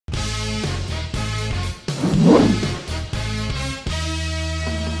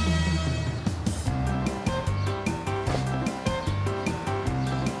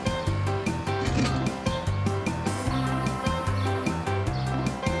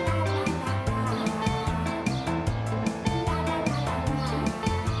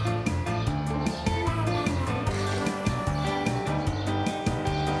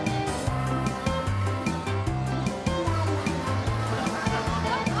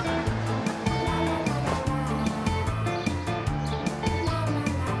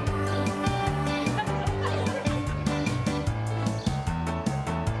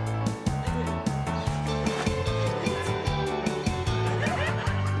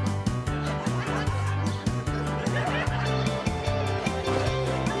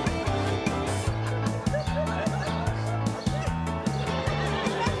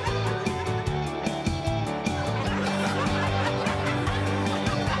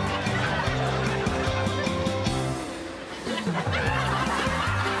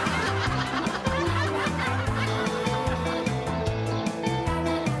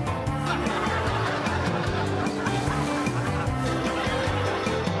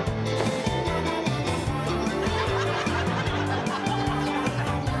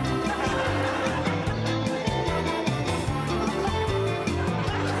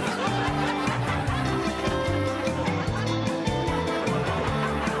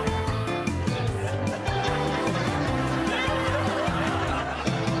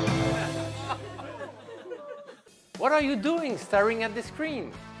are you doing staring at the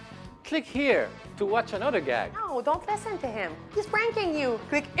screen? Click here to watch another gag. No, don't listen to him. He's pranking you.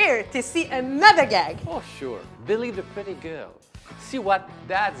 Click here to see another gag. Oh, sure. Believe the pretty girl. See what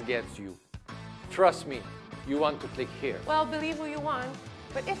that gets you. Trust me, you want to click here. Well, believe who you want.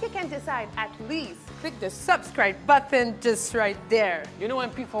 But if you can decide, at least click the subscribe button just right there. You know,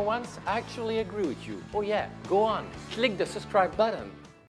 MP, for once, I actually agree with you. Oh yeah, go on. Click the subscribe button.